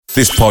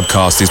This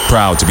podcast is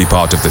proud to be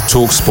part of the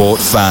TalkSport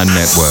Fan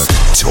Network.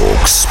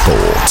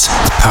 TalkSport.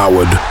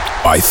 Powered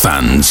by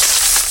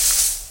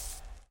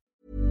fans.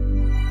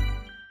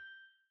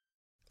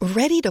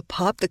 Ready to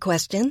pop the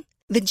question?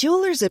 The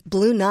jewelers at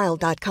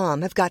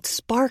BlueNile.com have got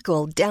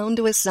sparkle down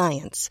to a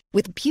science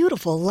with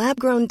beautiful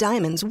lab-grown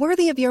diamonds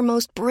worthy of your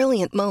most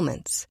brilliant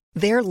moments.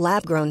 Their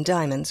lab-grown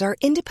diamonds are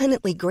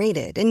independently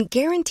graded and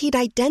guaranteed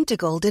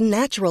identical to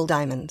natural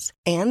diamonds.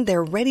 And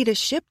they're ready to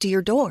ship to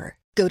your door.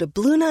 Go to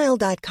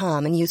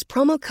BlueNile.com and use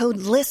promo code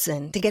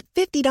LISTEN to get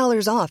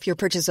 $50 off your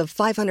purchase of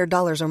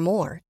 $500 or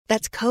more.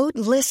 That's code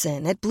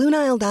LISTEN at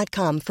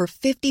BlueNile.com for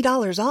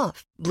 $50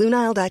 off.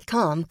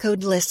 BlueNile.com,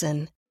 code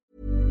LISTEN.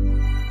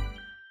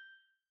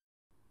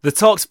 The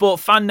TalkSport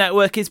Fan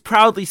Network is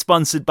proudly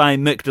sponsored by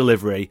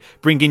McDelivery,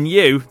 bringing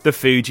you the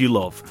food you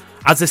love.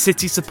 As a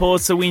City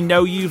supporter, we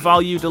know you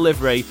value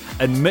delivery,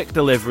 and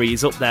McDelivery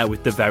is up there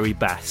with the very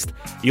best.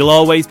 You'll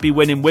always be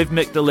winning with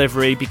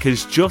McDelivery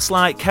because just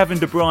like Kevin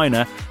De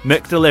Bruyne,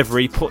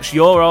 McDelivery puts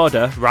your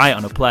order right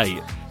on a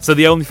plate. So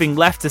the only thing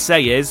left to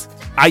say is,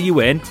 are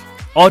you in?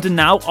 Order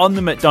now on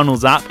the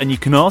McDonald's app, and you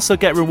can also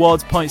get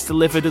rewards points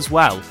delivered as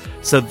well.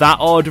 So that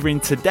ordering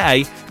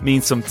today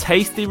means some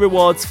tasty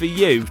rewards for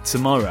you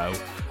tomorrow.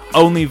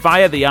 Only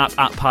via the app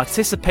at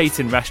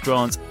participating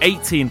restaurants.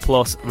 18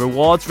 plus,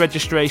 rewards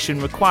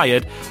registration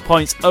required,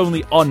 points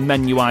only on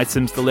menu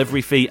items,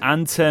 delivery fee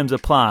and terms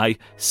apply.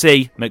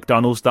 See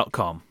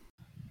mcdonalds.com.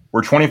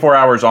 We're 24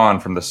 hours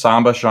on from the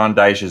Samba Sean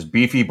Dyche's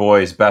Beefy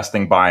Boys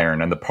besting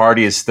Bayern, and the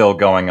party is still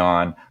going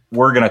on.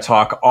 We're going to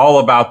talk all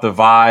about the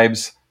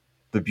vibes,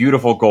 the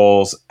beautiful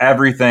goals,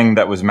 everything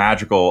that was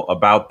magical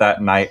about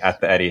that night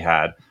at the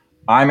Etihad.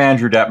 I'm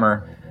Andrew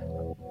Detmer.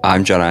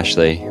 I'm John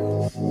Ashley.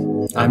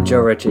 I'm Joe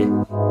Ritchie.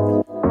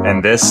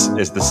 And this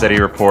is the City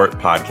Report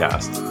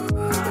podcast.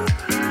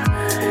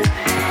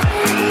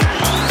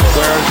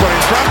 Guerrero's put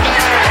in front there.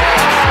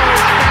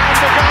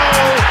 Found the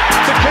goal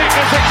to keep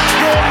this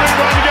extraordinary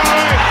run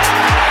going.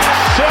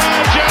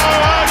 Sergio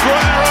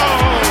Aguero.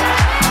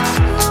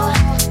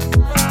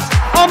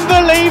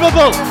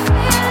 Unbelievable.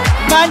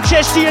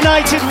 Manchester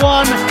United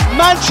 1,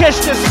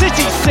 Manchester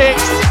City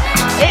 6.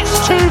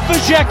 It's 2 for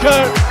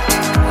Dzeko.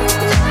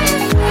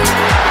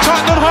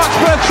 Tottenham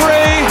Hotspur 3,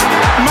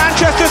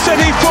 Manchester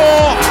City 4.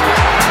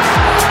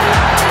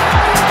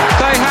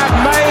 They have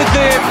made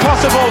the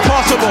impossible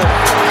possible.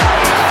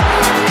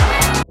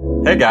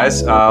 Hey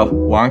guys,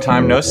 long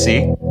time no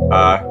see.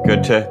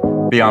 Good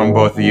to be on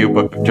both of you,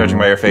 but judging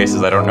by your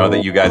faces, I don't know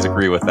that you guys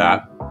agree with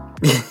that.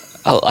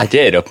 Oh, I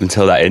did up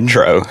until that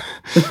intro.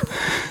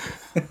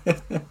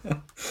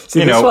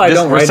 See,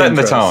 we're setting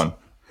the tone.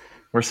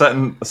 We're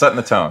setting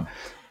the tone.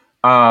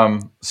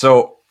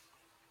 So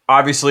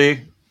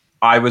obviously,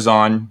 I was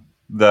on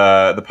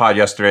the pod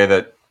yesterday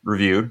that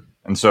reviewed,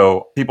 and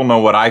so people know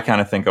what I kind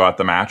of think about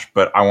the match.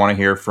 But I want to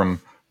hear from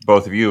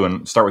both of you,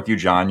 and start with you,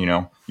 John. You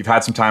know, you've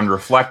had some time to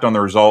reflect on the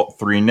result,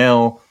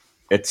 3-0.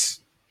 It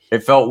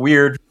felt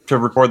weird to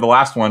record the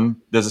last one.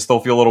 Does it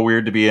still feel a little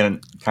weird to be in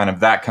kind of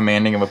that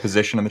commanding of a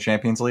position in the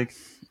Champions League?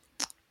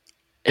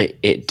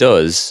 It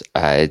does.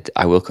 I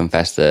will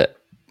confess that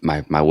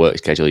my work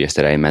schedule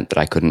yesterday meant that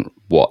I couldn't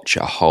watch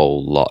a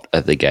whole lot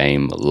of the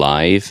game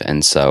live,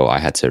 and so I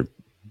had to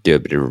do a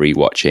bit of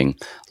rewatching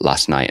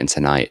last night and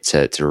tonight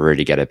to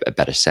really get a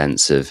better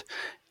sense of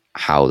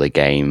how the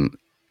game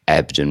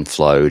ebbed and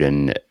flowed,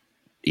 and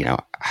you know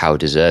how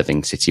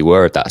deserving City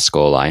were of that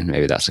scoreline.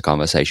 Maybe that's a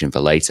conversation for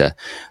later,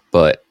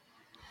 but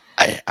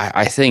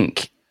I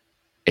think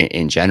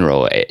in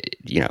general,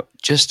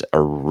 just a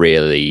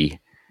really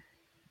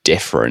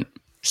different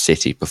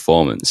City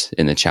performance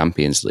in the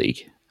Champions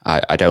League.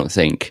 I don't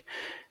think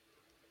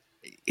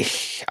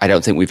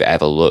we've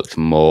ever looked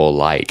more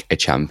like a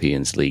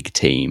Champions League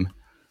team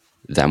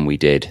than we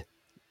did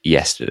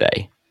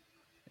yesterday,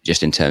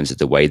 just in terms of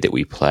the way that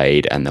we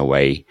played and the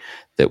way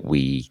that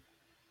we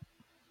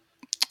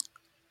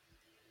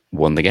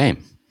won the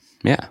game.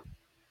 Yeah,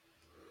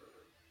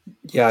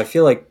 I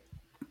feel like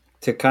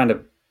to kind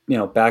of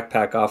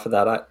backpack off of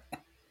that.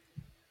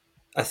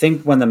 I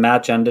think when the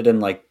match ended in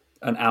like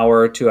an hour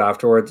or two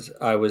afterwards,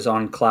 I was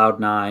on cloud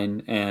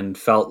 9 and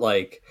felt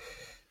like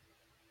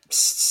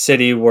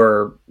City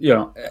were,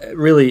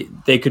 really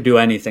they could do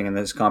anything in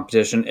this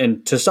competition.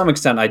 And to some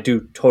extent, I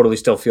do totally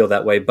still feel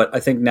that way. But I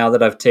think now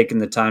that I've taken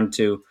the time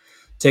to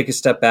take a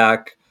step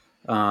back,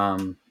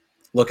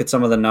 look at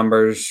some of the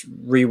numbers,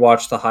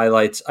 rewatch the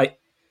highlights,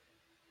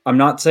 I'm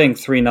not saying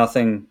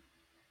 3-0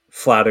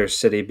 flatters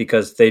City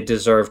because they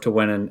deserve to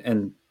win.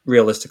 And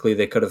realistically,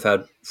 they could have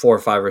had 4,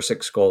 5, or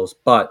 6 goals.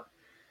 But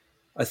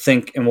I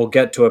think, and we'll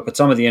get to it, but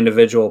some of the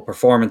individual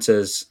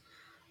performances,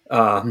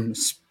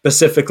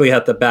 specifically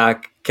at the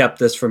back, kept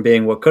this from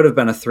being what could have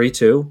been a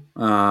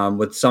 3-2.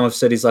 With some of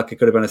City's luck, it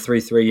could have been a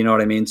 3-3. You know what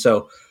I mean?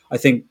 So I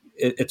think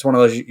it's one of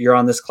those, you're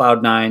on this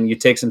cloud 9, you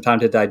take some time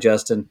to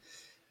digest, and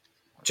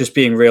just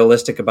being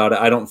realistic about it,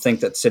 I don't think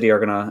that City are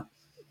going to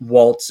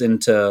waltz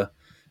into,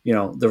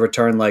 the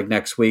return leg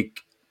next week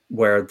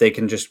where they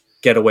can just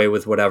get away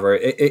with whatever.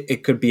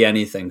 It could be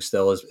anything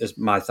still is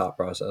my thought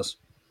process.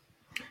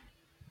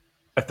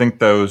 I think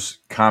those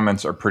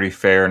comments are pretty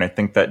fair, and I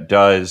think that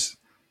does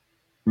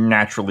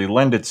naturally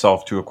lend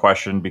itself to a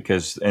question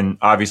because, and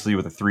obviously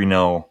with a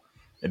 3-0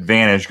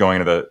 advantage going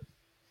to the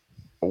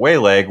away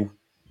leg,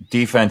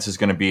 defense is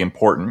going to be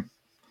important.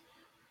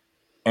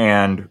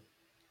 And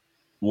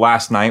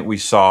last night we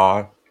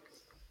saw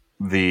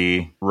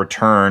the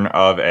return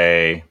of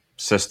a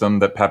system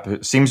that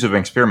Pep seems to have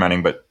been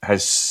experimenting but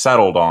has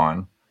settled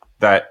on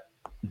that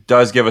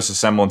does give us a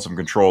semblance of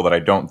control that I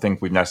don't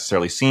think we've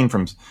necessarily seen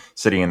from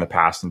City in the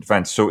past in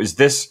defense. So is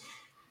this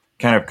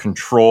kind of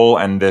control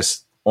and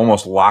this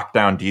almost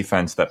lockdown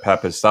defense that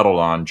Pep has settled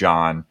on,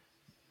 John,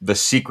 the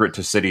secret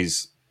to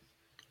City's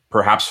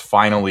perhaps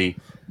finally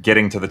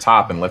getting to the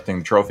top and lifting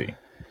the trophy?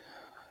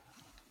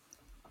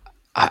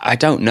 I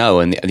don't know,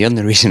 and the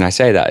only reason I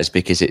say that is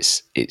because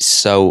it's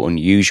so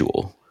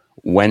unusual.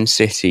 When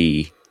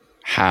City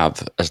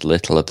have as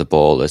little of the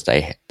ball as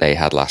they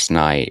had last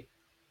night,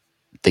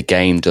 the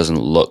game doesn't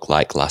look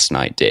like last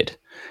night did.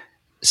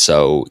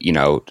 So,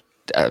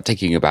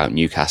 thinking about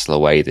Newcastle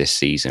away this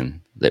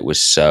season, that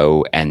was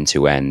so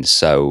end-to-end,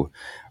 so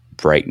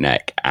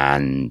breakneck,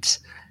 and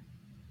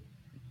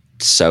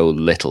so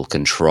little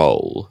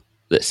control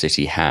that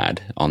City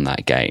had on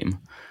that game,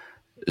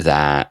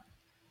 that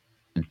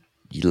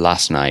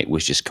last night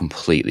was just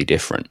completely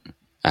different.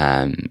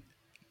 I've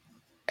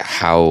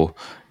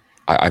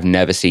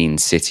never seen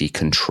City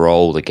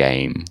control the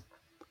game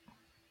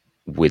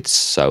with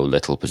so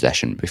little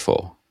possession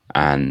before,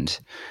 and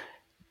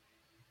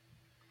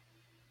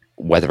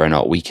whether or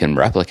not we can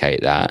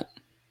replicate that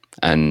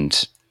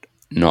and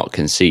not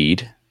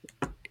concede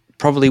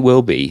probably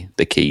will be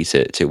the key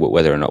to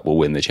whether or not we'll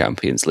win the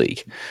Champions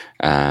League.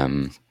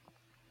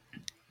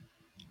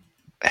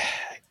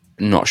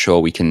 Not sure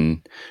we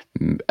can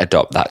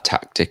adopt that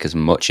tactic as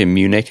much in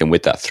Munich, and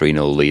with that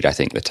 3-0 lead, I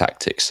think the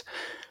tactics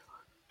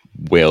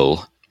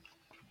will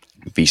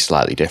be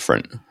slightly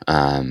different.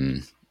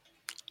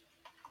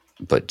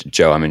 But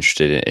Joe, I'm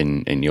interested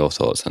in your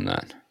thoughts on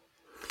that.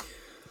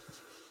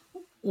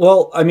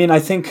 Well, I mean, I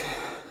think,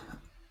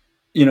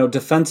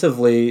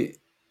 defensively,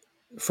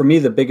 for me,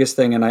 the biggest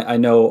thing, and I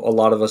know a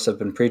lot of us have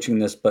been preaching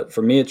this, but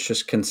for me, it's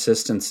just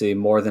consistency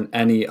more than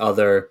any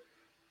other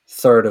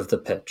third of the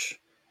pitch.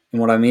 And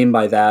what I mean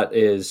by that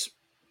is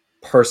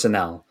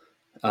personnel.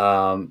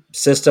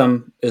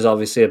 System is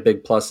obviously a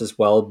big plus as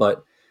well,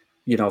 but,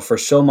 for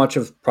so much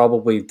of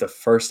probably the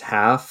first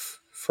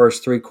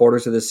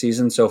 3/4 of the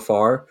season so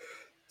far,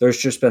 there's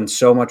just been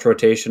so much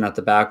rotation at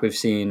the back. We've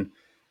seen,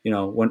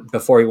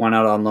 before he went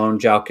out on loan,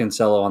 João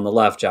Cancelo on the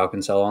left, João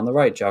Cancelo on the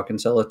right, João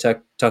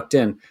Cancelo tucked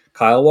in,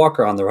 Kyle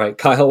Walker on the right,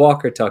 Kyle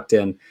Walker tucked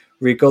in,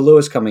 Rico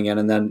Lewis coming in,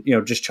 and then,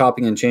 just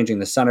chopping and changing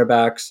the center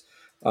backs.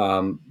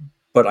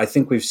 But I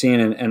think we've seen,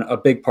 and a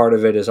big part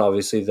of it is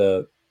obviously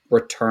the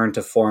return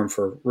to form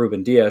for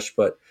Ruben Dias,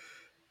 but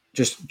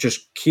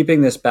just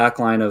keeping this back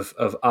line of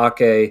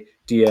Ake,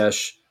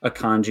 Dias,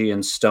 Akanji,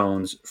 and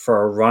Stones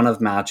for a run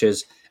of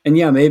matches. And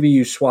yeah, maybe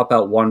you swap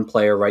out one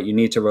player, right? You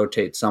need to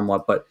rotate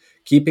somewhat, but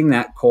keeping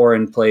that core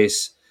in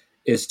place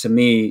is, to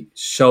me,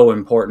 so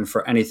important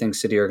for anything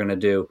City are going to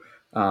do.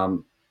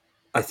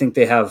 I think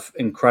they have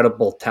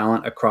incredible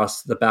talent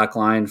across the back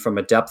line from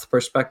a depth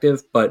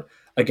perspective, but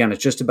again,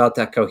 it's just about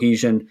that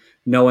cohesion,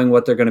 knowing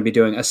what they're going to be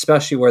doing,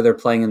 especially where they're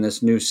playing in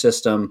this new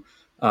system.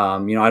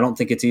 I don't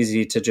think it's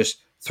easy to just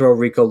throw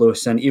Rico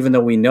Lewis in, even though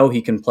we know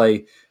he can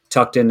play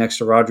tucked in next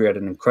to Rodri at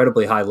an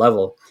incredibly high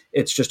level.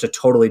 It's just a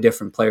totally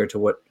different player to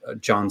what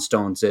John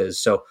Stones is.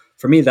 So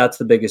for me, that's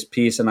the biggest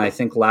piece. And I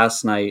think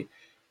last night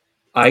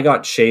I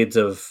got shades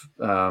of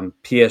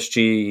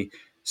PSG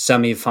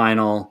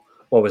semifinal.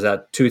 What was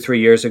that? 2-3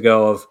 years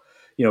ago of,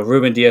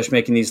 Ruben Dias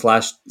making these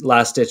last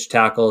ditch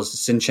tackles,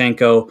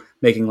 Zinchenko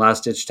making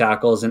last ditch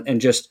tackles, and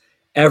just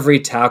every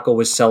tackle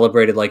was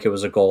celebrated like it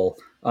was a goal.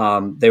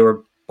 They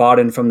were bought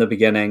in from the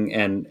beginning,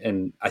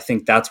 and I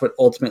think that's what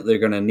ultimately they're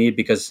going to need,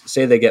 because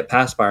say they get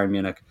past Bayern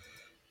Munich,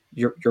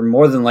 you're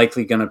more than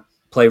likely going to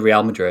play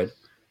Real Madrid,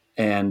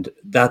 and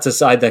that's a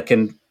side that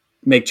can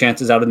make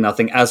chances out of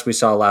nothing, as we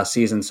saw last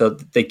season. So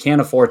they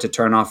can't afford to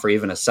turn off for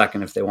even a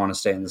second if they want to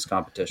stay in this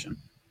competition.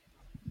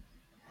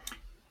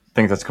 I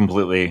think that's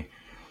completely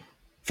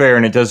fair,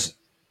 and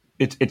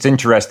it's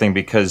interesting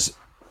because,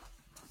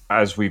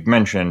 as we've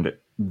mentioned,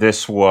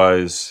 this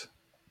was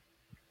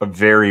a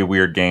very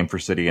weird game for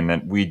City in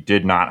that we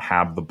did not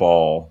have the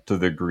ball to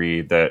the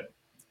degree that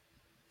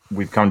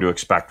we've come to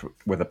expect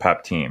with a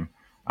Pep team.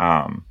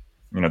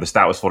 The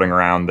stat was floating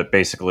around that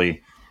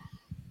basically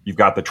you've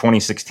got the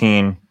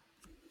 2016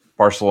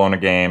 Barcelona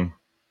game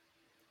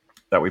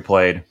that we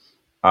played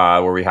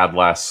where we had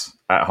less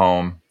at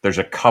home. There's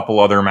a couple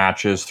other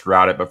matches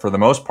throughout it, but for the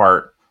most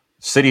part,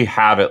 City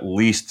have at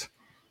least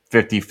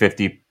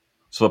 50-50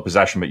 split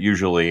possession, but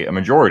usually a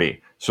majority.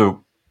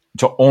 So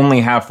to only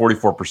have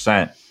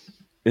 44%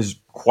 is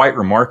quite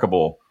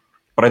remarkable.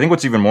 But I think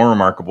what's even more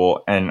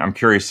remarkable, and I'm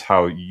curious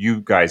how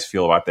you guys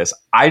feel about this,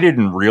 I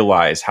didn't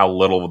realize how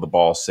little of the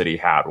ball City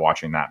had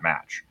watching that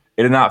match.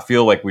 It did not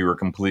feel like we were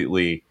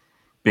completely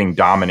being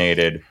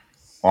dominated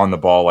on the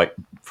ball, like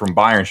from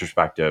Bayern's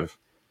perspective.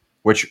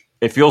 which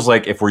it feels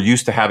like if we're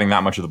used to having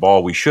that much of the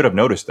ball, we should have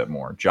noticed it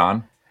more.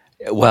 John?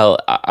 Well,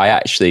 I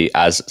actually,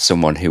 as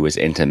someone who was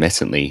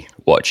intermittently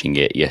watching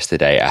it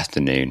yesterday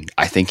afternoon,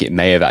 I think it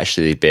may have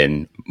actually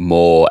been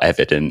more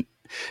evident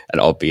and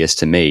obvious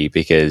to me,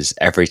 because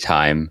every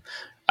time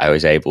I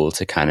was able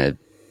to kind of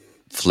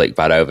flick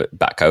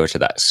back over to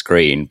that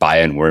screen,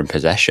 Bayern were in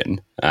possession,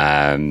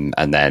 and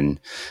then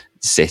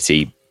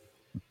City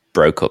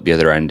broke up the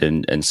other end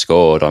and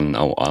scored on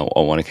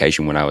one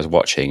occasion when I was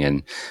watching,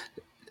 and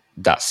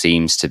that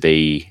seems to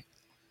be,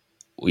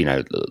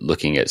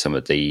 looking at some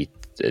of the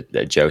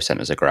Joe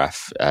sent us a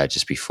graph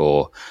just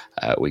before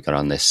we got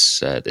on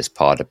this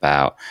pod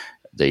about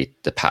the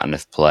pattern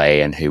of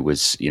play and who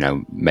was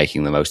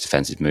making the most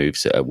defensive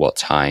moves at what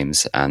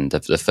times, and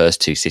the first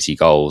two City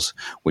goals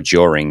were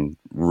during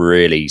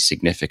really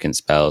significant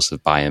spells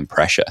of Bayern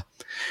pressure.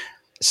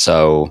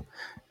 So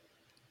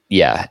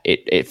yeah,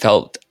 it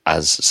felt,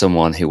 as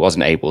someone who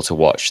wasn't able to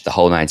watch the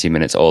whole 90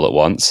 minutes all at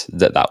once,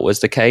 that was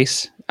the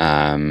case.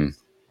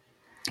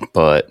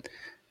 But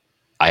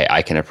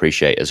I can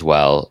appreciate as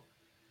well,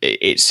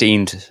 it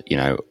seemed,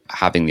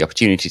 having the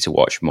opportunity to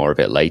watch more of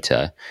it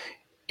later,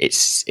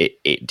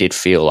 it did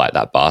feel like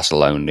that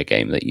Barcelona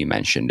game that you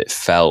mentioned. It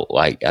felt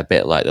like a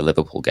bit like the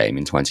Liverpool game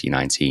in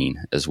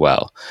 2019 as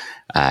well.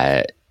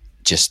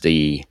 Just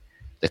the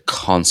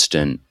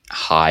constant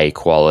high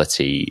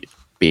quality,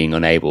 being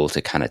unable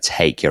to kind of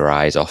take your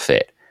eyes off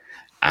it,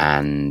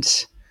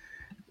 and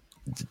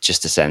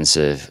just a sense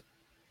of,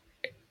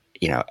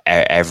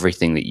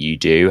 everything that you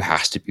do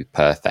has to be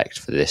perfect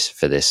for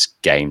this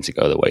game to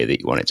go the way that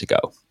you want it to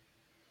go.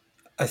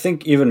 I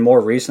think even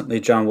more recently,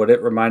 John, what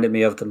it reminded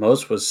me of the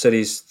most was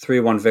City's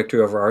 3-1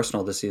 victory over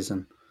Arsenal this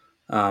season,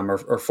 or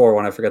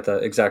 4-1. I forget the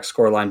exact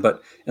scoreline,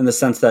 but in the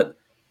sense that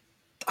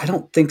I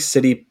don't think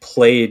City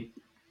played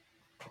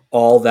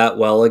all that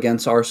well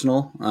against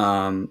Arsenal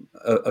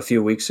a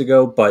few weeks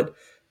ago, but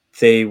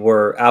they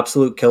were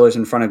absolute killers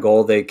in front of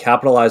goal. They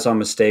capitalized on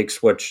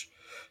mistakes, which,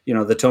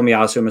 the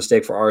Tomiyasu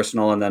mistake for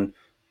Arsenal, and then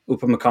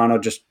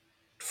Upamecano just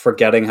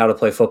forgetting how to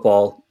play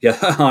football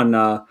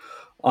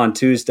on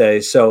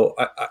Tuesday. So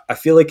I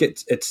feel like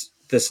it's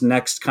this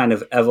next kind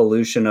of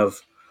evolution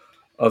of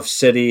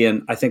City,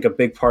 and I think a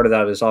big part of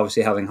that is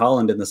obviously having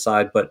Haaland in the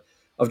side, but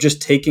of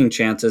just taking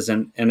chances,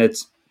 and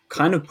it's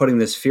kind of putting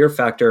this fear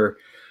factor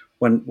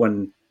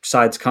when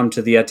sides come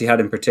to the Etihad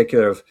in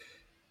particular of,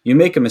 you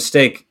make a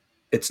mistake,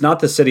 it's not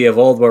the City of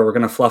old where we're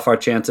going to fluff our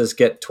chances,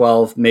 get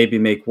 12, maybe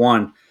make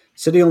one.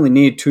 City only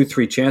need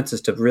 2-3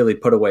 chances to really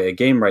put away a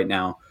game right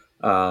now.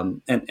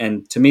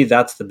 And to me,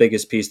 that's the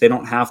biggest piece. They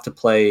don't have to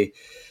play,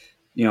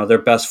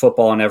 their best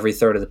football on every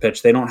third of the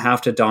pitch. They don't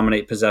have to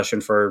dominate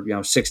possession for,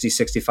 60,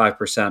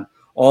 65%.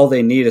 All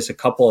they need is a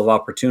couple of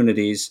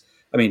opportunities.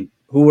 I mean,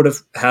 who would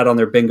have had on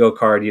their bingo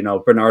card,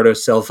 Bernardo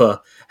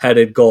Silva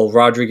headed goal,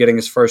 Rodri getting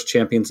his first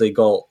Champions League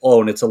goal. Oh,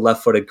 and it's a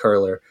left-footed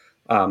curler.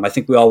 I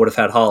think we all would have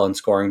had Haaland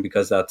scoring,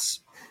 because that's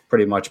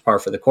pretty much par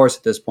for the course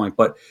at this point.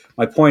 But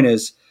my point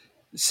is,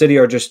 City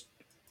are just,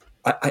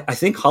 I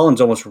think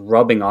Haaland's almost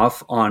rubbing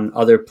off on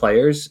other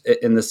players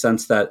in the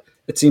sense that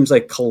it seems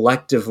like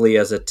collectively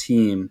as a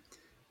team,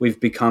 we've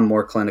become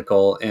more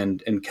clinical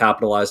and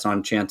capitalized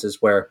on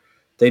chances where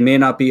they may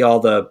not be all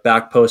the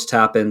back post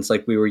tap-ins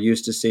like we were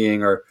used to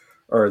seeing, or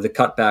the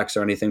cutbacks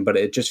or anything, but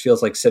it just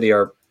feels like City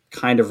are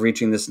kind of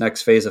reaching this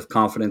next phase of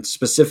confidence,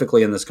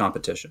 specifically in this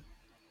competition.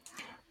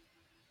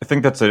 I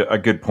think that's a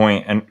good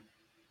point. And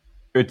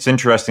it's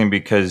interesting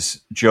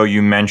because, Joe,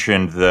 you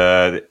mentioned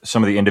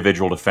some of the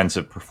individual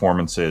defensive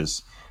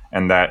performances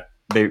and that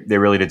they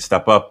really did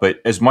step up.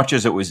 But as much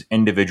as it was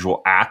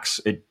individual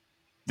acts,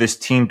 this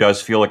team does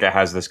feel like it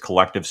has this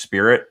collective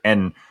spirit.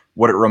 And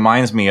what it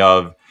reminds me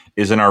of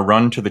is in our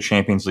run to the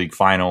Champions League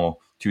final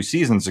 2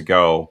 seasons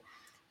ago,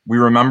 we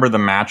remember the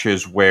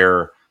matches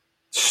where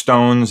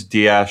Stones,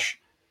 Diaz,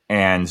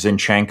 and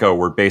Zinchenko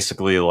were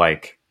basically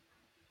like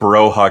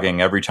bro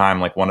hugging every time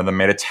like one of them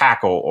made a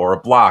tackle or a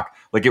block.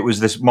 Like, it was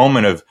this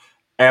moment of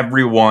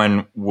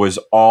everyone was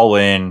all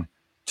in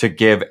to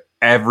give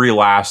every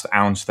last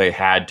ounce they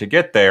had to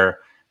get there.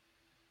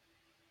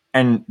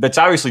 And that's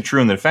obviously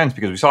true in the defense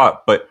because we saw it.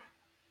 But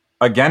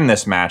again,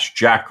 this match,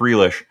 Jack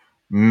Grealish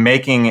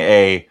making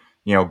a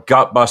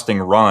gut-busting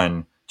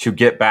run to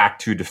get back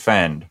to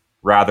defend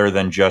rather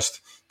than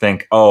just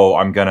think, oh,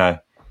 I'm going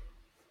to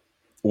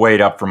wait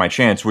up for my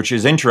chance, which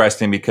is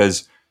interesting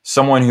because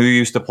someone who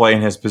used to play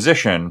in his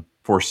position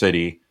for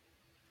City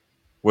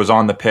was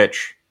on the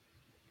pitch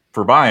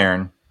for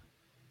Bayern,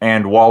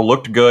 and while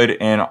looked good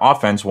in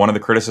offense, one of the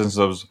criticisms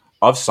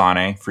of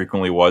Sané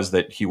frequently was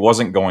that he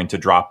wasn't going to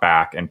drop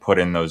back and put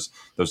in those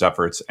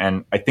efforts.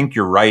 And I think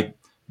you're right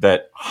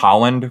that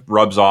Haaland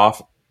rubs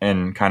off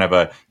in kind of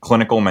a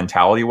clinical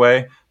mentality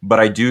way, but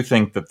I do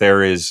think that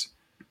there's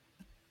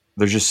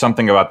just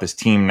something about this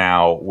team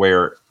now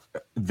where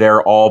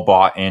they're all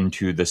bought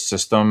into the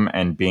system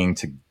and being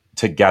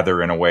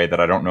together in a way that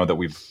I don't know that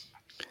we've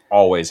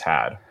always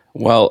had.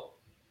 Well,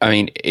 I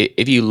mean,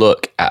 if you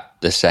look at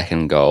the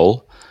second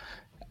goal,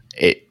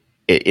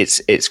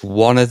 it's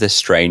one of the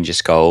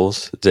strangest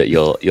goals that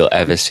you'll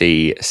ever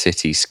see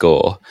City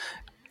score,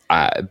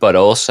 but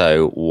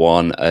also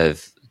one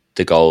of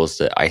the goals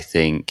that I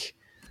think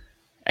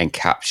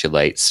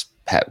encapsulates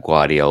Pep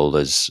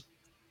Guardiola's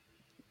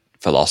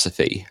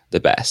philosophy the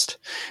best,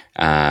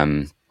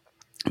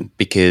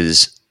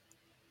 because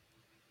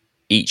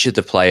each of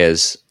the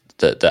players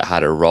that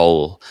had a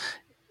role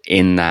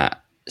in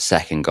that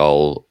second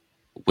goal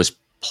was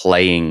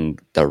playing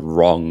the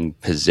wrong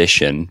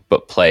position,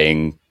 but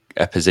playing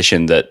a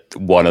position that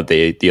one of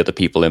the other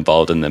people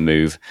involved in the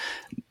move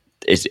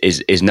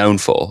is known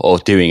for, or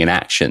doing an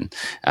action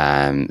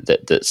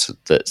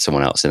that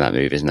someone else in that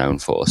move is known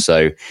for.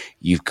 So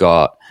you've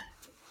got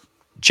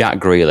Jack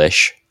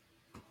Grealish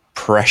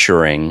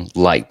pressuring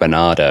like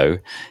Bernardo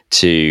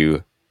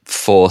to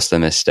force the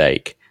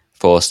mistake,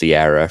 force the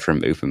error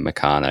from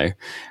Upamecano.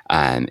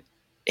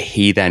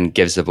 He then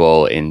gives the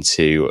ball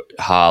into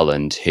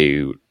Haaland,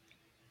 who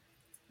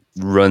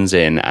runs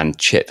in and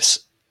chips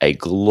a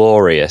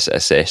glorious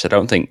assist. I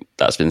don't think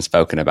that's been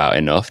spoken about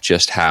enough,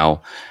 just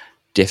how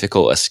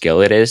difficult a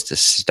skill it is to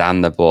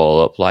stand the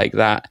ball up like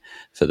that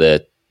for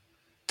the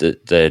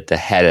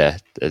header,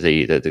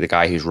 the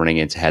guy who's running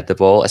in to head the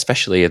ball,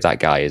 especially if that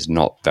guy is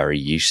not very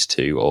used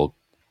to or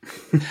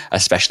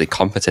especially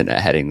competent at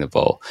heading the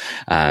ball.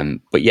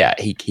 But yeah,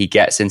 he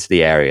gets into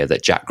the area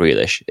that Jack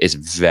Grealish is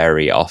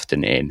very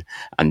often in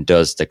and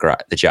does the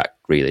Jack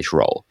Grealish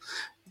role,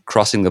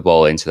 crossing the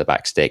ball into the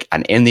back stick.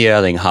 And in the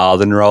Erling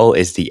Haaland role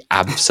is the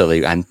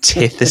absolute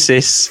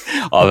antithesis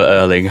of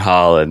Erling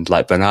Haaland,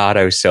 like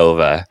Bernardo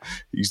Silva,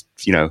 who's,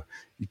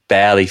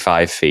 barely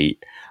 5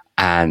 feet,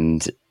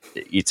 and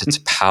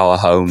to power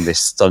home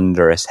this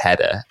thunderous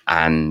header.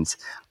 And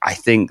I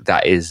think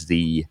that is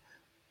the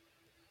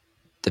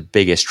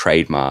biggest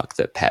trademark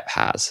that Pep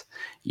has.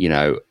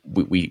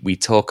 We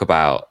talk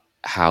about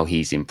how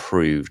he's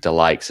improved the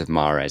likes of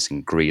Mahrez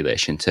and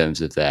Grealish in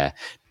terms of their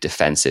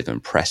defensive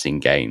and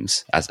pressing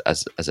games as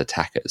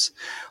attackers,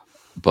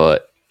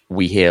 but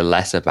we hear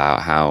less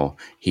about how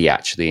he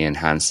actually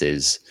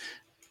enhances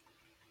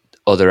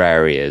other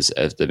areas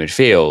of the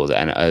midfield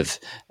and of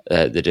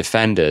the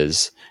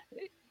defenders,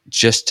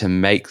 just to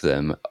make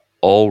them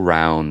all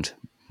round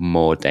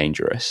more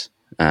dangerous.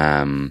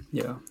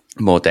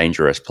 More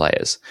dangerous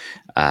players.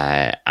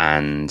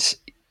 And,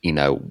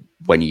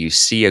 when you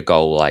see a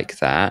goal like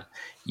that,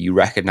 you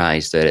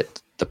recognize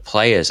that the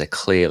players are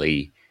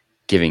clearly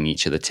giving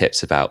each other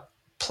tips about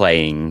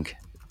playing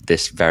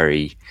this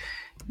very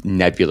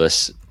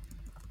nebulous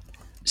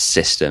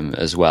system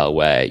as well,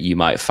 where you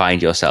might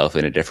find yourself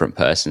in a different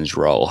person's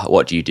role.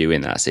 What do you do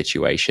in that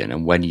situation?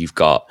 And when you've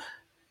got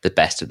the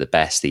best of the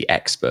best, the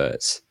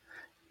experts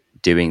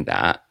doing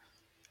that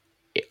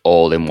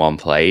all in one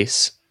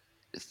place,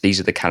 these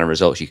are the kind of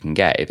results you can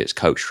get if it's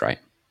coached right.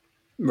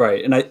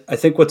 Right. And I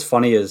think what's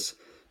funny is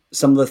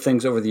some of the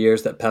things over the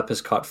years that Pep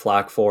has caught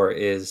flack for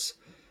is,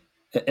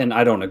 and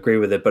I don't agree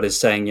with it, but is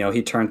saying,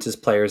 he turns his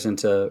players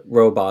into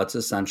robots,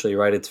 essentially,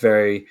 right? It's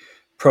very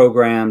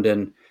programmed.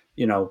 And,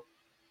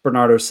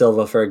 Bernardo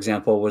Silva, for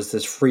example, was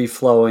this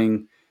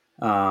free-flowing,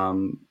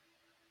 kind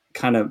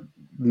of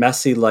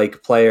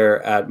Messi-like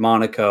player at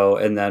Monaco.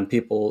 And then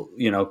people,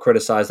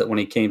 criticized that when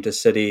he came to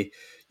City,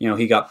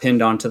 he got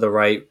pinned onto the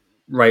right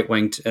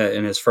wing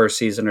in his first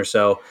season or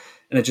so.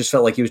 And it just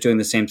felt like he was doing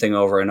the same thing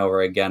over and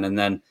over again. And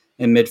then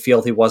in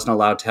midfield, he wasn't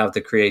allowed to have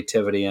the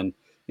creativity. And,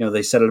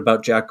 they said it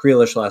about Jack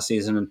Grealish last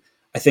season. And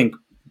I think,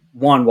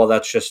 one, while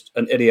that's just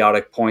an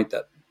idiotic point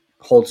that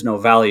holds no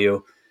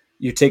value,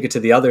 you take it to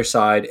the other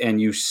side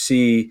and you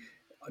see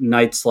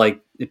nights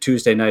like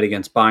Tuesday night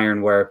against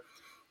Bayern, where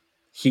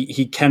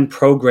he can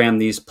program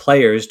these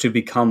players to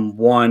become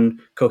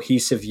one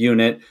cohesive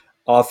unit,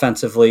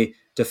 offensively,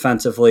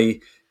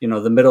 defensively,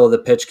 the middle of the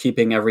pitch,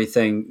 keeping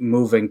everything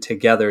moving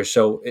together.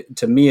 So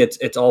to me,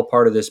 it's all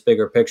part of this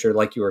bigger picture,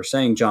 like you were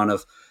saying, John,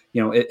 of,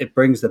 it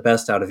brings the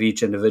best out of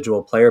each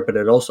individual player, but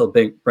it also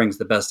brings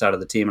the best out of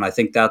the team. And I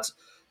think that's,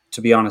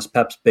 to be honest,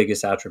 Pep's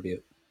biggest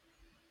attribute.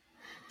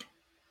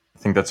 I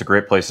think that's a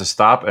great place to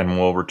stop, and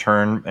we'll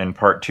return in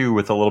part 2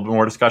 with a little bit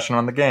more discussion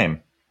on the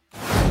game.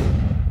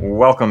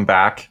 Welcome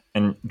back.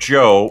 And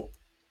Joe,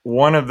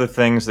 one of the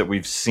things that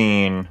we've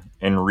seen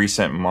in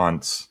recent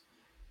months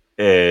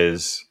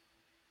is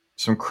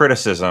some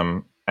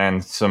criticism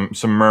and some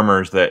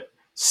murmurs that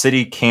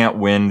City can't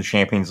win the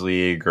Champions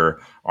League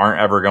or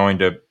aren't ever going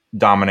to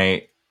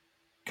dominate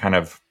kind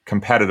of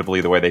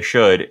competitively the way they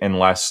should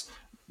unless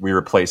we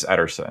replace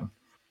Ederson.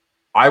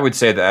 I would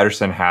say that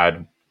Ederson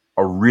had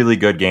a really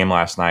good game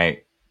last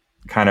night,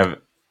 kind of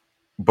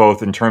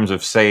both in terms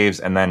of saves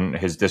and then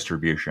his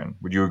distribution.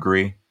 Would you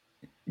agree?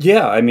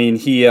 Yeah, I mean,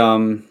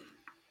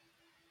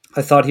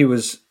 I thought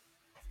he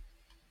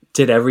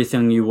did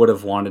everything you would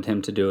have wanted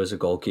him to do as a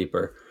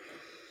goalkeeper.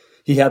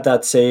 He had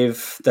that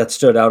save that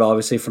stood out,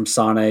 obviously, from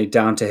Sané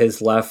down to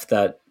his left.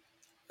 That,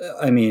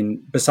 I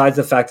mean, besides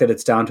the fact that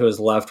it's down to his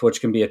left,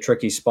 which can be a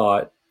tricky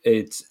spot,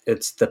 it's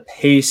the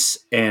pace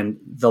and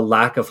the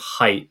lack of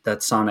height that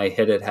Sané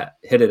hit it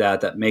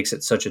at that makes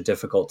it such a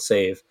difficult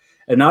save.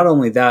 And not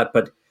only that,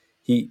 but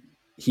he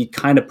he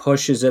kind of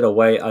pushes it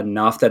away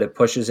enough that it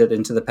pushes it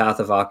into the path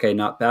of Ake,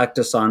 not back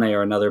to Sane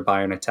or another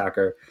Bayern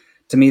attacker.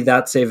 To me,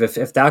 that save,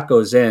 if that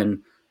goes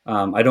in,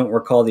 I don't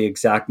recall the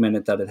exact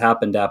minute that it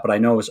happened at, but I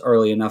know it was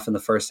early enough in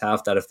the first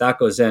half that if that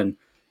goes in,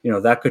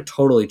 that could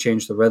totally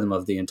change the rhythm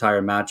of the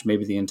entire match,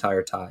 maybe the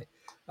entire tie.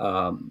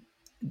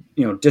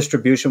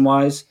 Distribution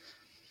wise,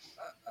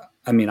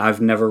 I mean,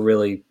 I've never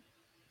really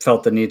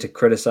felt the need to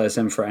criticize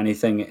him for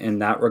anything in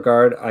that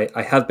regard.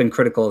 I have been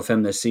critical of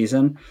him this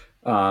season.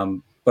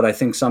 But I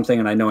think something,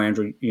 and I know,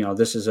 Andrew,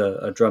 this is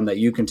a drum that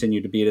you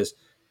continue to beat, is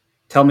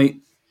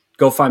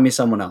go find me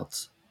someone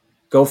else.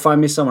 Go find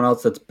me someone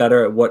else that's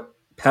better at what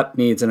Pep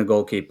needs in a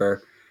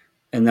goalkeeper,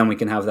 and then we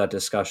can have that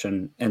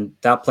discussion. And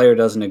that player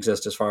doesn't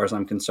exist as far as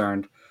I'm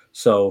concerned.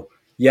 So,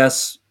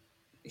 yes,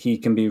 he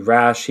can be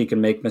rash, he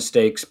can make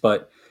mistakes,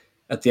 but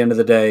at the end of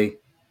the day,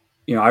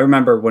 I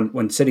remember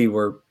when City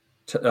were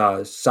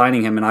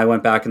signing him, and I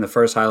went back in the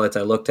first highlights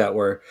I looked at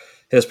were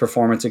his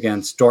performance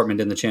against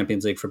Dortmund in the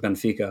Champions League for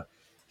Benfica.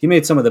 He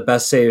made some of the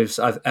best saves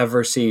I've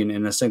ever seen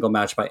in a single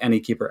match by any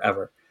keeper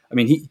ever. I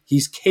mean,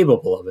 he's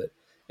capable of it.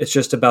 It's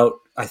just about,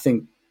 I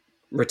think,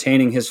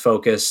 retaining his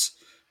focus,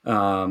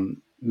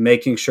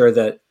 making sure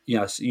that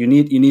you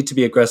need to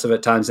be aggressive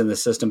at times in the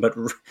system, but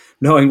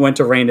knowing when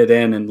to rein it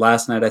in. And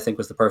last night, I think,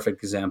 was the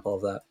perfect example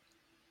of that.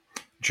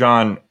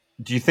 John,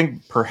 do you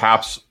think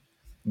perhaps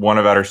one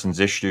of Ederson's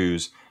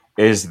issues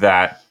is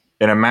that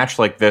in a match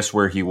like this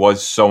where he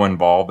was so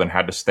involved and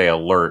had to stay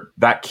alert,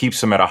 that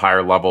keeps him at a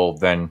higher level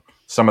than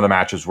some of the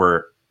matches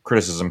where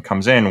criticism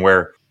comes in,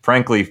 where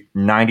frankly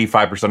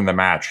 95% of the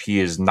match he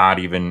is not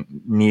even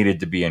needed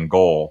to be in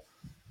goal,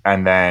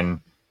 and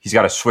then he's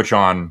got to switch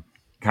on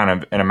kind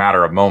of in a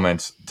matter of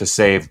moments to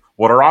save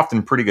what are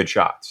often pretty good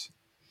shots?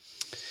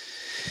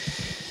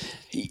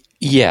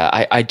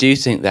 Yeah, I do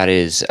think that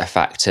is a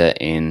factor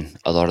in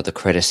a lot of the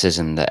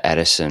criticism that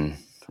Ederson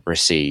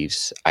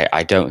receives.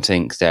 I don't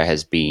think there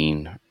has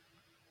been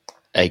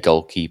a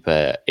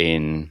goalkeeper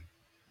in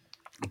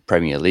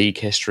Premier League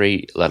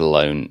history, let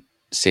alone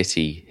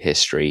City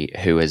history,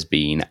 who has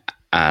been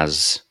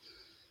as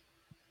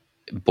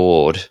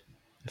bored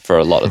for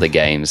a lot of the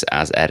games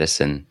as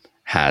Ederson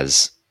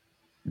has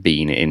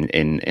been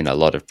in a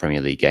lot of Premier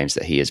League games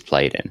that he has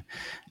played in.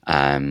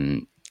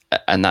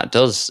 And that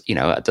does,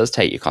 it does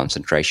take your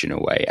concentration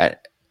away.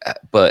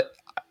 But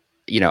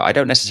I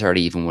don't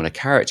necessarily even want to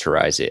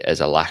characterize it as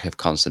a lack of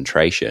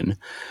concentration.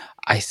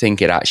 I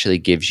think it actually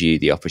gives you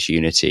the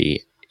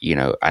opportunity,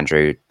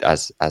 Andrew,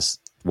 as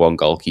one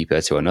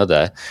goalkeeper to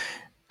another,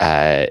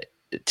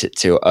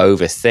 to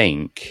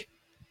overthink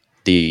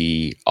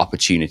the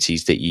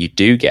opportunities that you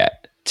do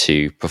get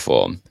to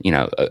perform.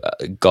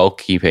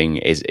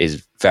 Goalkeeping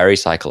is very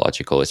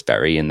psychological. It's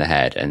very in the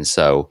head. And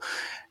so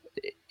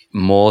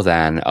more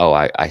than,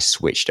 I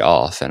switched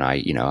off and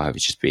I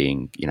was just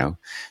being,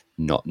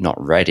 not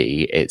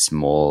ready. It's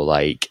more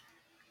like,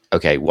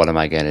 okay, what am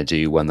I going to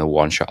do when the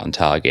one shot on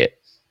target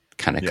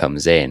kind of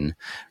comes in,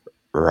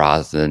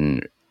 rather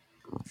than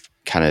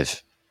kind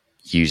of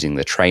using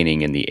the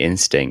training and the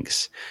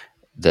instincts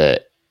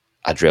that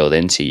are drilled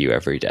into you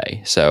every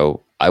day.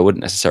 So I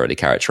wouldn't necessarily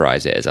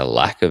characterize it as a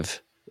lack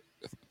of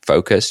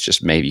focus,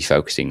 just maybe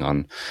focusing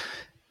on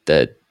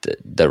the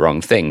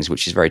wrong things,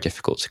 which is very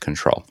difficult to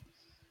control.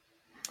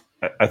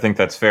 I think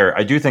that's fair.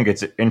 I do think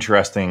it's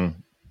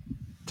interesting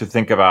to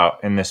think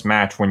about in this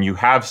match when you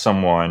have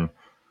someone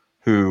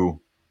who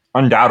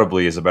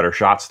undoubtedly is a better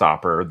shot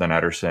stopper than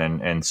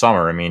Ederson and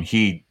Sommer. I mean,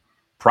 he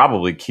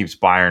probably keeps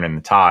Bayern in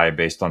the tie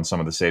based on some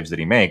of the saves that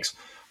he makes.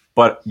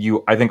 But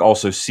you, I think,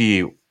 also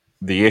see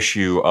the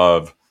issue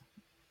of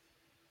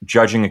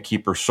judging a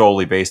keeper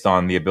solely based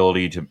on the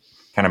ability to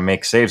kind of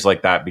make saves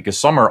like that, because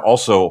Sommer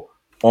also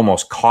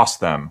almost cost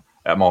them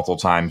at multiple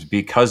times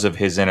because of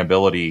his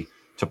inability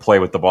to play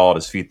with the ball at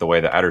his feet the way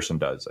that Ederson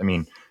does. I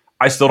mean,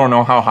 I still don't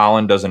know how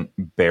Haaland doesn't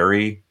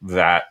bury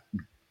that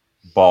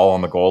ball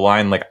on the goal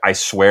line. Like, I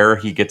swear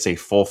he gets a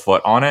full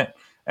foot on it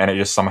and it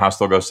just somehow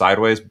still goes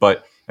sideways.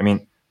 But I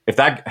mean, if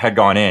that had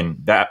gone in,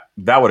 that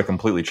would have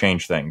completely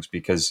changed things,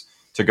 because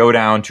to go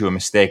down to a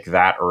mistake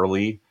that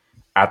early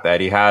at the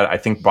Etihad, I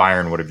think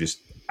Bayern would have just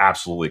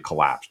absolutely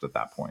collapsed at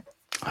that point.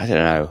 I don't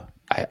know.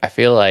 I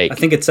feel like, I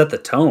think it set the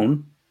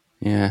tone.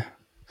 Yeah.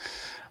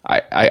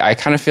 I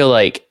kind of feel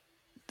like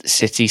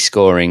City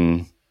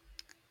scoring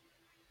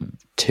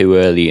too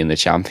early in the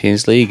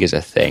Champions League is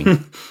a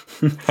thing.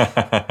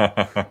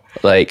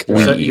 Like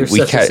you're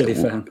such a City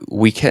fan.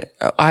 We can.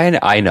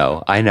 I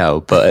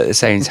know, but at the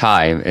same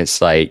time,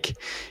 it's like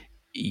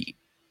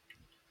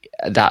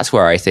that's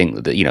where I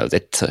think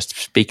that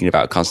speaking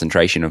about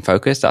concentration and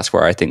focus, that's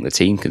where I think the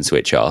team can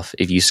switch off.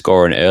 If you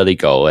score an early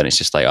goal and it's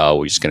just like,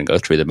 we're just going to go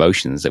through the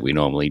motions that we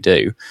normally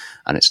do,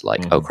 and it's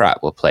like, oh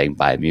crap, we're playing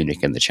Bayern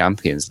Munich in the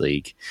Champions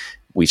League,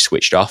 we've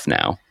switched off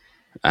now.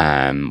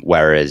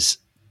 Whereas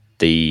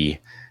the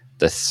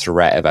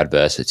threat of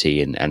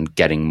adversity and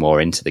getting more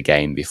into the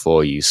game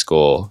before you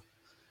score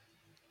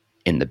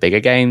in the bigger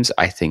games,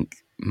 I think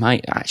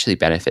might actually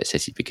benefit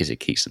City, because it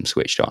keeps them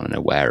switched on and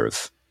aware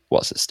of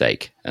what's at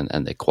stake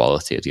and the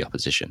quality of the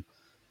opposition.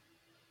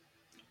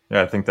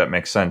 Yeah, I think that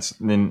makes sense.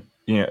 And then,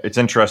 it's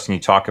interesting you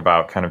talk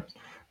about kind of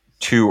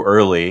too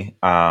early,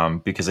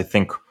 because I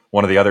think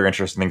one of the other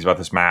interesting things about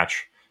this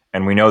match,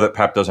 and we know that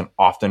Pep doesn't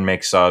often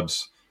make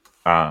subs.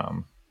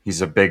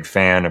 He's a big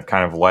fan of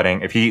kind of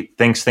if he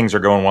thinks things are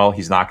going well,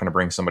 he's not going to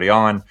bring somebody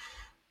on.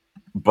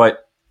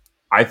 But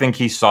I think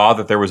he saw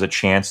that there was a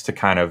chance to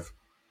kind of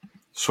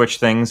switch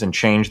things and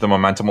change the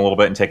momentum a little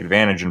bit and take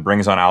advantage, and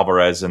brings on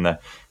Alvarez in the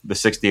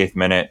 68th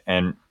minute.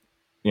 And,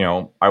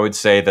 I would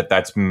say that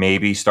that's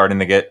maybe starting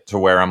to get to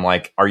where I'm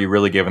like, are you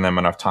really giving them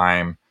enough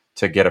time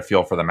to get a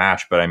feel for the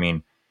match? But I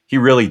mean, he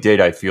really did,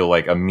 I feel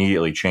like,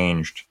 immediately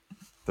changed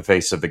the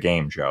face of the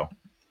game, Joe.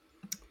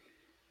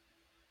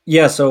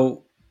 Yeah,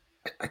 so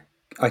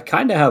I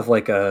kind of have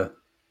like I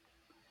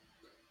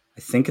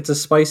think it's a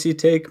spicy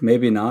take,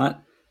 maybe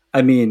not.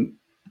 I mean,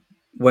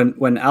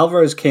 when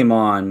Alvarez came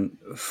on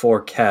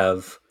for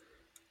Kev,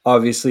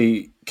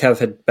 obviously Kev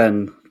had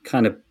been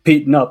kind of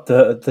beaten up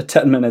the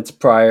 10 minutes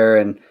prior,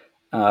 and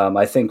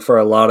I think for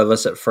a lot of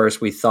us at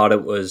first we thought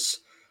it was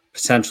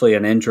potentially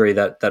an injury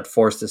that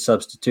forced a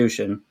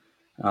substitution.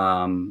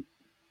 And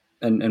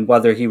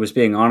whether he was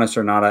being honest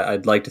or not,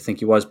 I'd like to think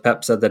he was.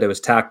 Pep said that it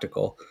was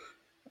tactical.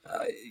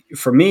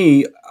 For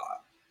me,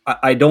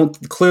 I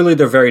don't. Clearly,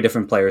 they're very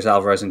different players,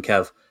 Alvarez and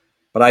Kev,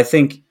 but I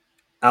think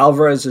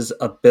Alvarez's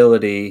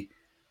ability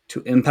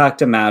to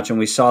impact a match, and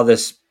we saw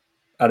this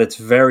at its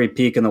very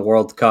peak in the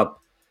World Cup,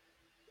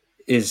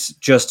 is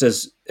just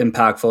as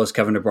impactful as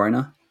Kevin De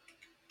Bruyne.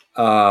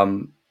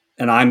 And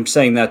I'm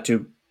saying that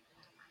to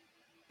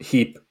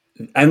heap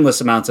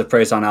endless amounts of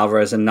praise on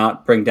Alvarez and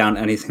not bring down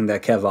anything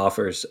that Kev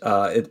offers.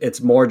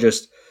 It's more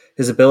just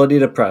his ability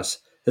to press,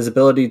 his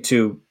ability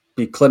to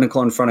be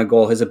clinical in front of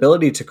goal, his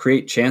ability to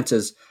create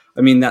chances.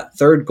 I mean, that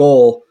third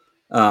goal,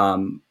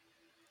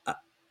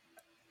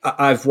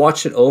 I've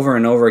watched it over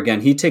and over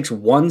again. He takes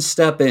one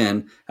step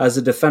in as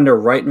a defender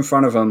right in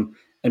front of him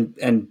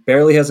and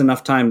barely has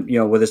enough time,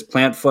 with his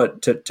plant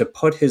foot to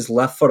put his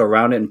left foot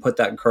around it and put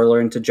that curler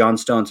into John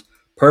Stones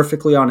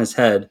perfectly on his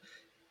head.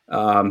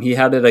 He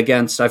had it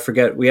against, I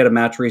forget, we had a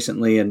match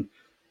recently, and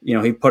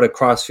he put a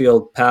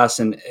crossfield pass,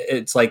 and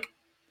it's like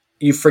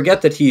you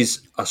forget that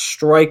he's a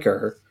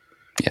striker,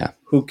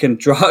 who can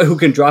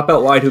drop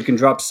out wide, who can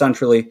drop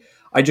centrally.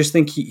 I just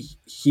think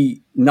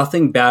he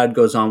nothing bad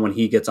goes on when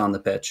he gets on the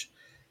pitch.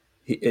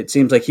 It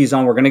seems like he's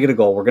on, we're going to get a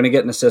goal, we're going to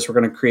get an assist, we're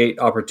going to create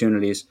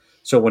opportunities.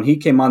 So when he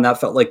came on, that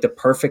felt like the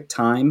perfect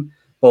time,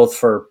 both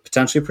for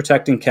potentially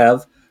protecting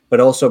Kev, but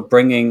also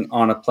bringing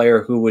on a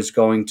player who was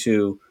going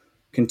to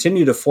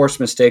continue to force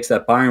mistakes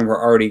that Bayern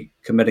were already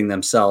committing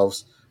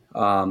themselves.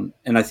 And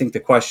I think the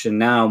question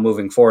now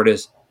moving forward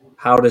is,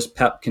 how does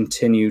Pep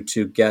continue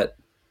to get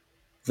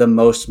the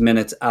most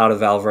minutes out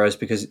of Alvarez?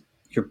 Because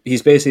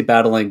he's basically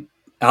battling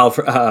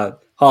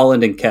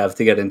Haaland and Kev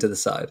to get into the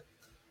side.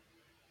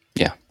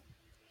 Yeah.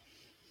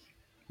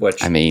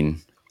 Which, I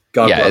mean,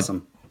 God bless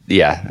him.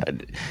 Yeah.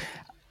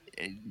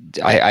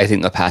 I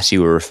think the pass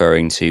you were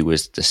referring to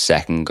was the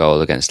second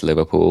goal against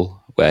Liverpool,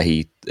 where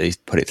he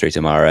put it through to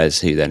Mahrez,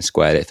 who then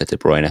squared it for De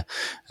Bruyne.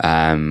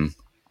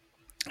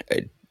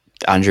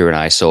 Andrew and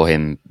I saw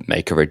him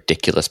make a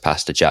ridiculous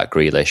pass to Jack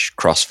Grealish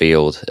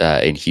crossfield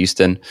in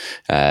Houston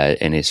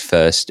in his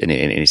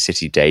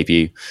City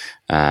debut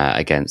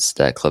against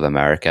Club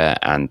America,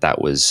 and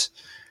that was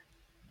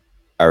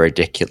a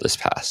ridiculous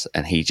pass.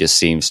 And he just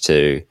seems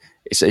to.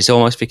 It's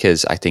almost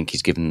because I think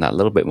he's given that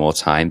little bit more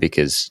time,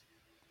 because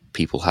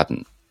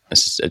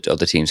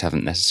other teams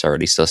haven't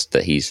necessarily sussed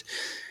that he's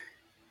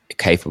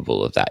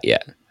capable of that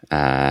yet.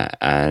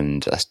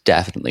 And that's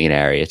definitely an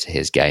area to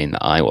his game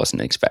that I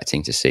wasn't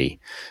expecting to see,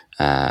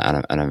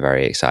 and I'm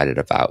very excited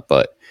about.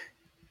 But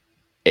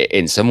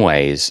in some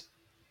ways,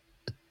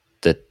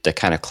 the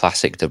kind of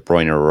classic De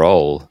Bruyne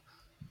role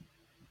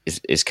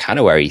is kind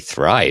of where he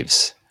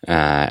thrives,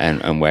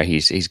 and where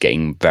he's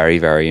getting very,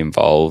 very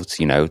involved.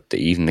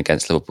 Even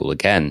against Liverpool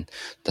again,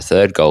 the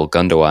third goal,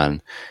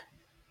 Gundogan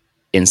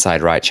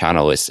inside right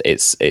channel,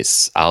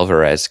 it's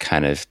Alvarez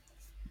kind of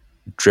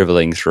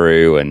dribbling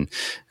through and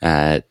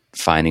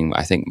finding,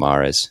 I think,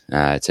 Mahrez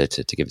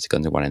to give it to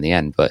Gundogan in the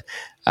end. But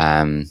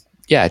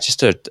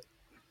just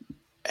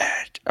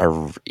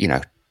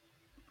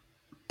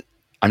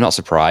I'm not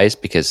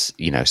surprised, because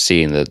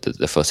seeing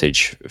the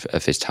footage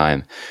of his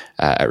time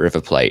at River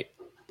Plate,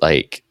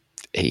 like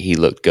he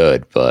looked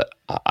good, but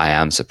I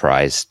am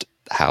surprised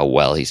how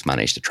well he's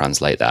managed to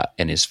translate that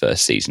in his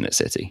first season at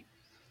City.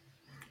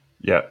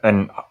 Yeah,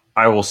 and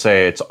I will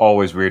say it's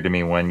always weird to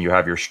me when you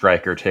have your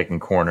striker taking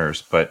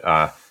corners, but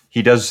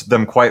he does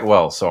them quite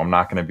well, so I'm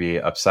not going to be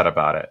upset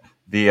about it.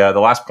 The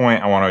last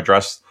point I want to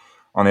address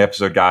on the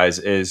episode, guys,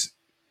 is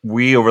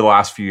we over the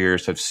last few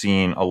years have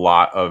seen a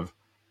lot of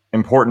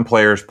important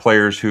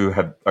players who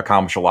have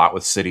accomplished a lot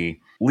with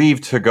City,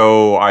 leave to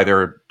go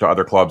either to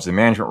other clubs in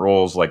management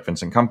roles like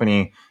Vincent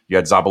Kompany. You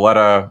had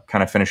Zabaleta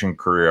kind of finishing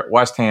career at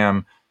West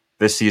Ham.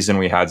 This season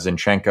we had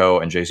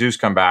Zinchenko and Jesus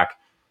come back.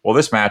 Well,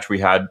 this match we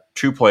had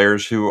two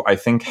players who I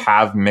think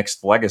have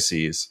mixed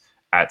legacies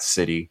at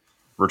City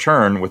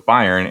return with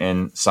Bayern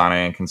in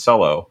Sané and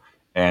Cancelo.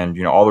 And,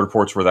 all the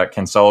reports were that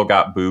Cancelo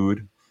got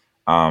booed.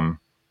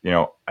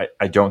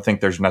 I don't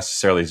think there's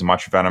necessarily as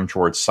much venom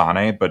towards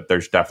Sane, but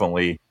there's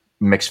definitely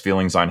mixed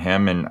feelings on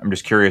him. And I'm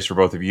just curious for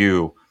both of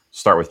you,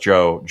 start with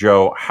Joe.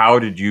 Joe, how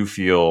did you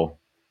feel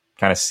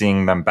kind of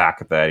seeing them back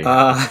at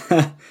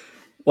that?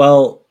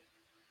 Well,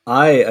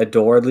 I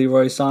adore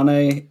Leroy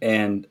Sané,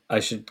 and I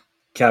should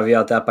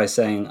caveat that by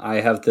saying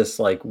I have this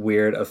like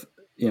weird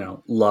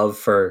love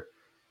for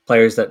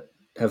players that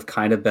have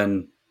kind of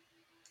been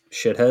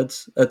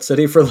shitheads at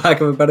City, for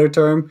lack of a better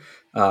term.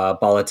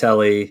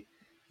 Balotelli,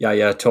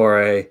 Yaya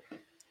Toure,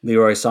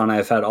 Leroy Sané.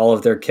 I've had all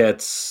of their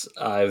kits.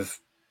 You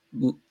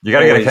got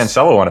to get a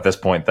Cancelo one at this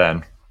point,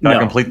 then. Got to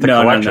complete the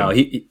collection. No.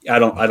 I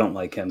don't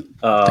like him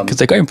because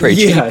they're going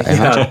pretty cheap.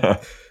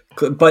 Yeah.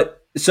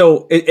 But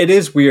so it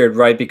is weird,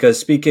 right? Because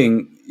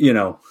speaking,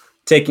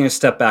 taking a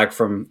step back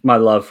from my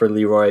love for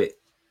Leroy,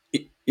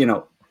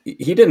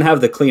 he didn't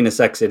have the cleanest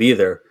exit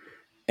either,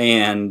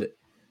 and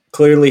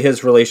clearly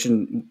his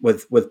relation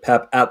with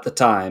Pep at the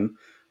time,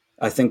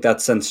 I think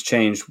that since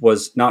changed,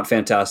 was not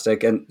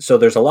fantastic. And so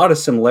there's a lot of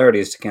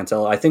similarities to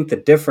Cancelo. I think the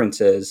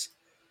difference is,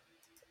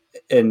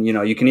 and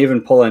you can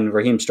even pull in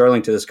Raheem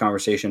Sterling to this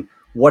conversation,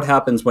 what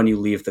happens when you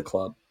leave the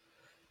club?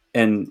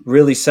 And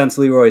really, since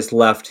Leroy's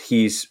left,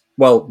 he's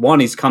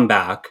come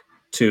back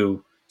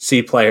to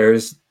see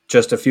players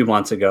just a few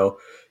months ago.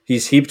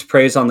 He's heaped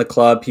praise on the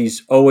club.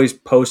 He's always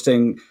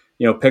posting,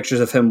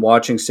 pictures of him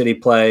watching City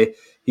play.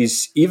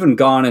 He's even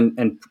gone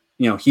and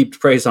heaped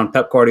praise on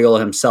Pep Guardiola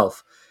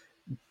himself.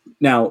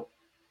 Now,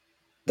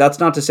 that's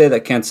not to say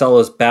that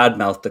Cancelo's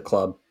badmouthed the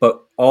club,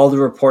 but all the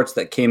reports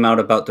that came out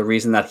about the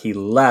reason that he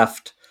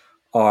left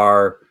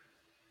are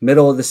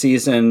middle of the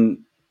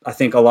season. I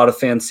think a lot of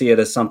fans see it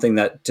as something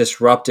that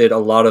disrupted a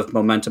lot of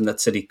momentum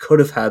that City could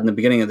have had in the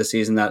beginning of the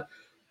season that,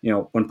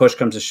 when push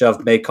comes to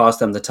shove, may cost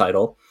them the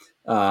title.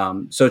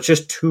 So it's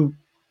just two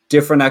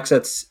different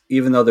exits,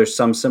 even though there's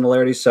some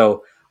similarities.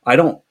 So I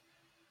don't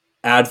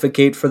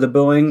advocate for the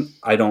booing.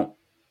 I don't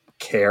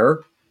care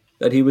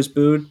that he was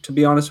booed, to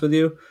be honest with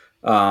you.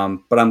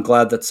 But I'm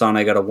glad that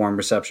Sane got a warm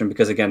reception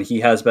because, again, he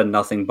has been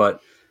nothing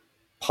but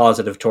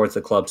positive towards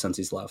the club since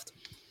he's left.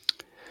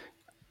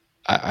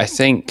 I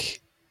think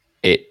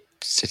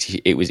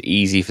it was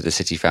easy for the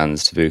City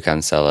fans to boo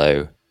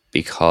Cancelo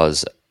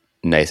because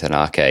Nathan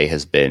Ake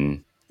has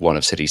been one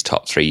of City's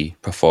top 3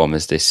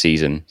 performers this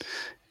season,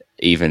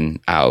 even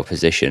out of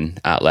position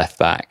at left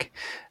back.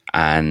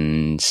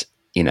 And,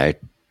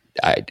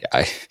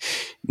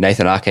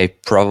 Nathan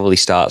Ake probably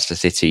starts for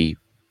City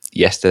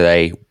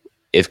yesterday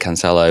if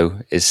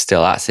Cancelo is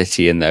still at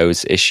City and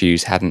those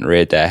issues hadn't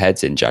reared their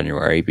heads in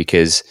January,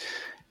 because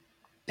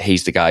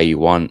he's the guy you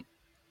want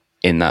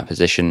in that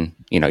position.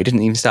 He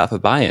didn't even start for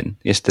Bayern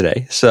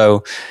yesterday.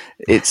 So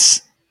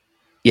there's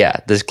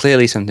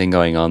clearly something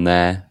going on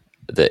there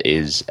that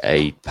is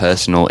a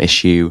personal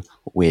issue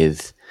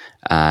with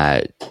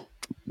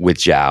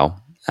Zhao,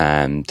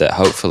 that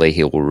hopefully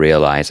he will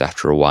realize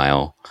after a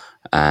while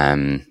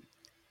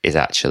is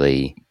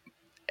actually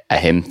a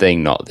him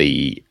thing, not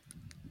the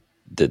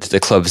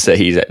clubs that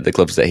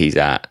he's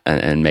at,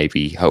 and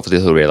maybe hopefully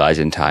he'll realize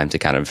in time to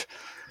kind of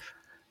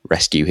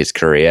rescue his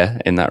career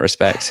in that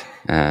respect.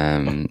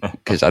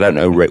 Because I don't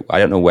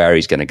know where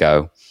he's going to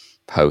go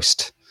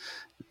post,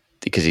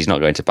 because he's not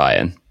going to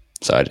Bayern.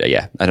 So I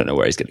don't know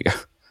where he's going to go.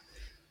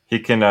 He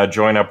can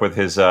join up with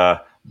his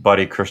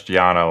buddy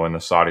Cristiano in the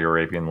Saudi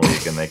Arabian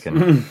League, and they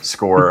can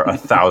score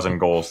 1,000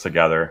 goals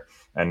together,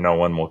 and no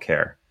one will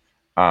care.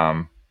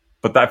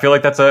 But I feel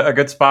like that's a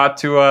good spot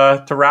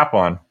to wrap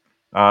on.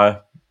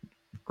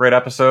 Great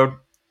episode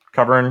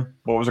covering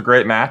what was a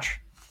great match,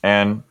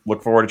 and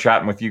look forward to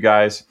chatting with you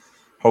guys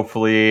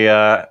hopefully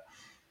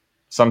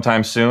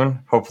sometime soon.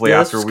 Hopefully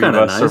after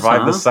we've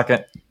survived the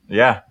second.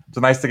 Yeah, it's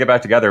nice to get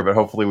back together, but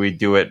hopefully we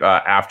do it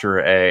after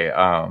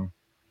a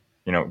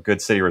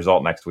good City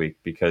result next week,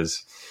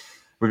 because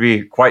it would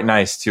be quite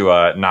nice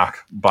to knock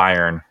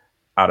Bayern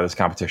out of this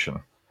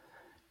competition.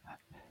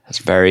 It's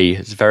very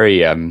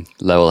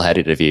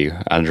level-headed of you,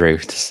 Andrew.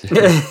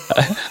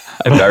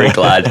 I'm very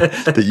glad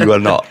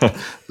that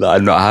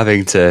I'm not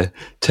having to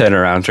turn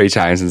around 3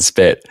 times and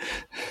spit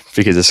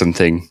because of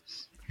something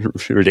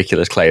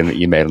ridiculous claim that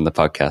you made on the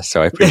podcast.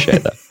 So I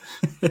appreciate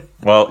that.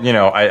 Well,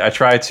 I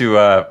try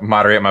to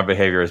moderate my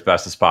behavior as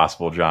best as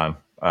possible, John.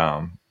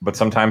 But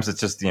sometimes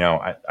it's just,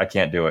 I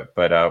can't do it.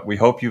 But we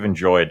hope you've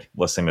enjoyed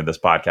listening to this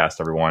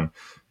podcast, everyone.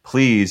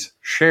 Please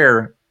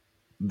share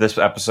this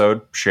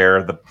episode,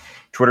 share the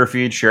Twitter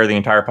feed, share the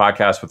entire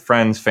podcast with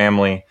friends,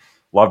 family,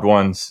 loved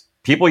ones,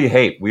 people you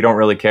hate. We don't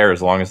really care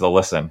as long as they'll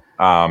listen.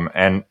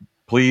 And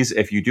please,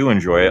 if you do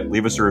enjoy it,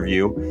 leave us a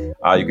review.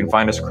 You can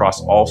find us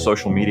across all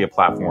social media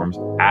platforms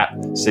at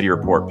City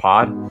Report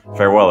Pod.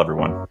 Farewell,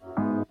 everyone.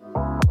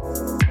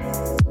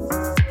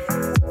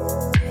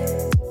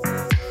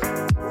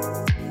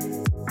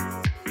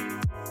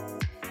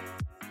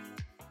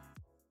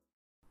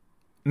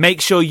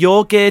 Make sure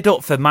you're geared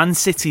up for Man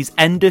City's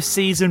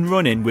end-of-season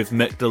run-in with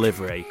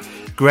McDelivery.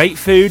 Great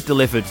food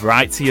delivered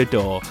right to your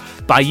door.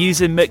 By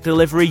using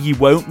McDelivery, you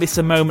won't miss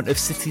a moment of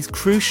City's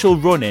crucial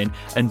run-in,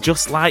 and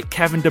just like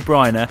Kevin De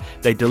Bruyne,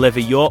 they deliver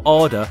your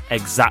order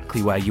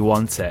exactly where you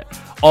want it.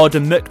 Order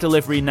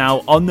McDelivery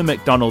now on the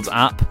McDonald's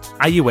app.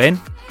 Are you in?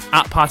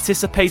 At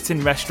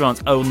participating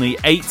restaurants only,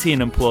 18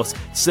 and plus,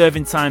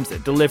 serving times,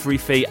 delivery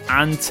fee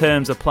and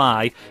terms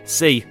apply.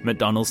 See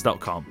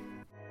mcdonalds.com.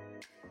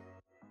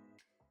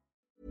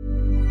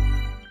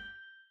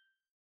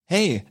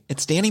 Hey,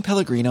 it's Danny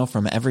Pellegrino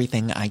from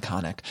Everything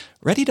Iconic.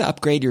 Ready to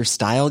upgrade your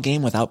style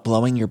game without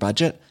blowing your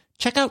budget?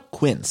 Check out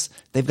Quince.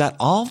 They've got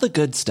all the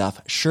good stuff,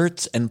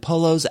 shirts and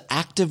polos,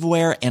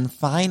 activewear, and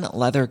fine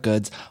leather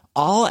goods,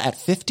 all at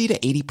 50 to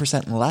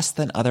 80% less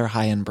than other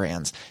high-end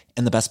brands.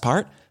 And the best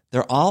part?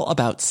 They're all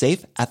about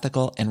safe,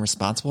 ethical, and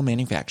responsible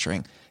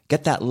manufacturing.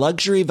 Get that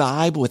luxury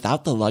vibe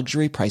without the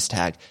luxury price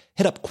tag.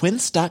 Hit up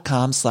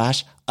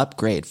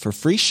quince.com/upgrade for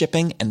free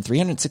shipping and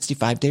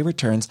 365-day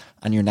returns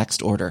on your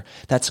next order.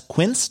 That's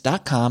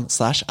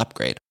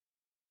quince.com/upgrade.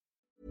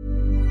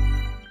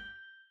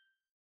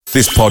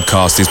 This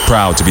podcast is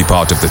proud to be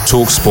part of the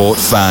TalkSport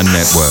Fan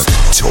Network.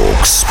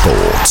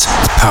 TalkSport.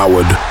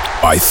 Powered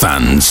by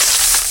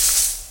fans.